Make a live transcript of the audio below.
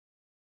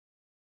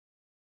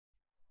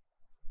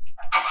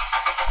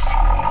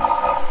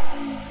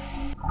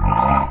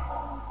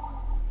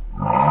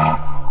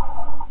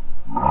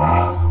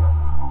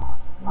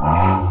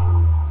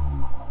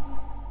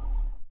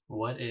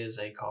What is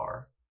a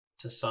car?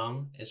 To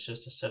some, it's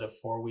just a set of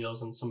four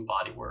wheels and some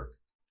bodywork,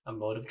 a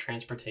mode of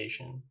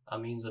transportation, a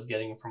means of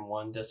getting from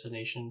one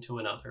destination to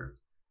another.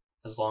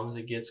 As long as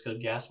it gets good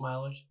gas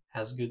mileage,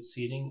 has good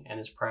seating, and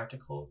is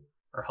practical,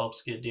 or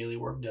helps get daily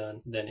work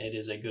done, then it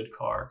is a good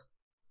car.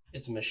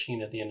 It's a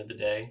machine at the end of the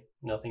day,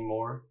 nothing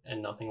more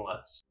and nothing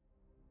less.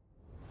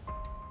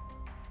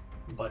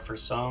 But for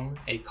some,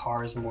 a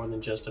car is more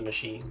than just a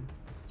machine.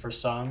 For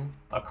some,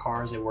 a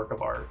car is a work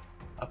of art.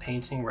 A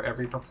painting where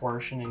every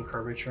proportion and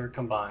curvature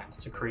combines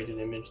to create an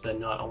image that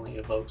not only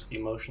evokes the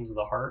emotions of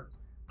the heart,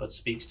 but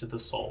speaks to the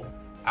soul.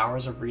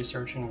 Hours of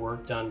research and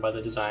work done by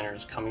the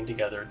designers coming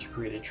together to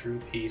create a true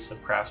piece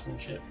of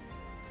craftsmanship.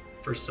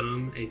 For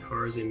some, a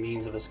car is a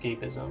means of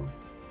escapism.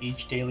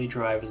 Each daily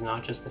drive is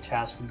not just the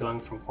task of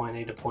going from point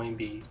A to point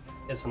B,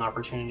 it's an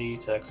opportunity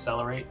to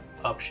accelerate,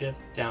 upshift,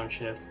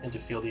 downshift, and to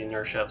feel the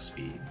inertia of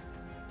speed.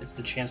 It's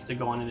the chance to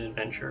go on an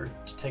adventure,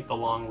 to take the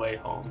long way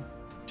home,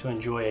 to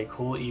enjoy a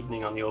cool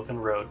evening on the open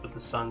road with the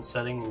sun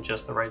setting and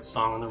just the right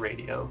song on the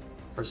radio.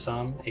 For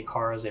some, a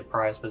car is a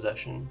prized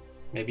possession.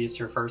 Maybe it's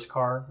your first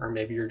car, or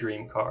maybe your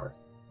dream car.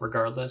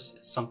 Regardless,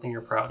 it's something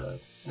you're proud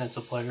of, and it's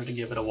a pleasure to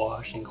give it a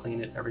wash and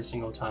clean it every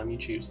single time you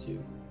choose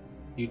to.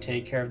 You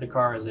take care of the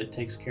car as it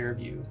takes care of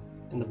you,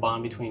 and the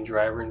bond between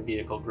driver and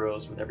vehicle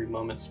grows with every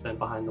moment spent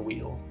behind the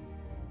wheel.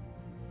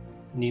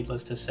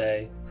 Needless to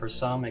say, for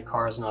some, a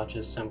car is not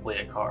just simply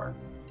a car.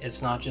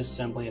 It's not just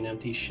simply an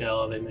empty shell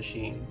of a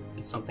machine,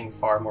 it's something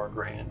far more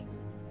grand.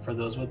 For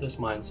those with this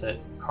mindset,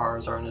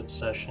 cars are an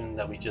obsession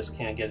that we just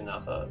can't get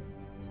enough of.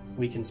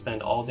 We can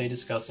spend all day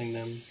discussing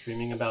them,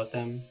 dreaming about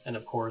them, and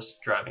of course,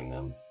 driving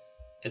them.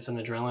 It's an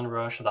adrenaline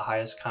rush of the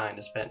highest kind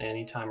to spend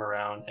any time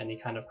around any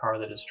kind of car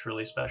that is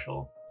truly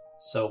special.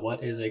 So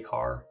what is a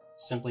car?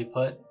 Simply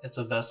put, it's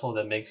a vessel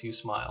that makes you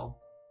smile,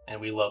 and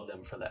we love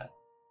them for that.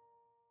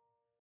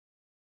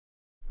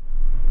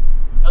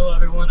 Hello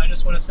everyone, I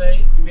just want to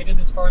say, if you made it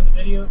this far in the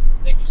video,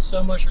 thank you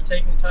so much for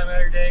taking the time out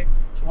of your day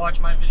to watch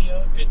my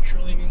video. It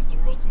truly means the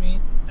world to me,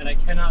 and I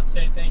cannot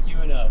say thank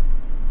you enough.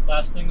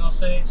 Last thing I'll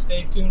say,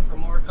 stay tuned for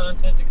more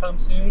content to come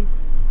soon.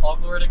 All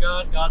glory to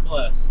God, God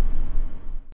bless.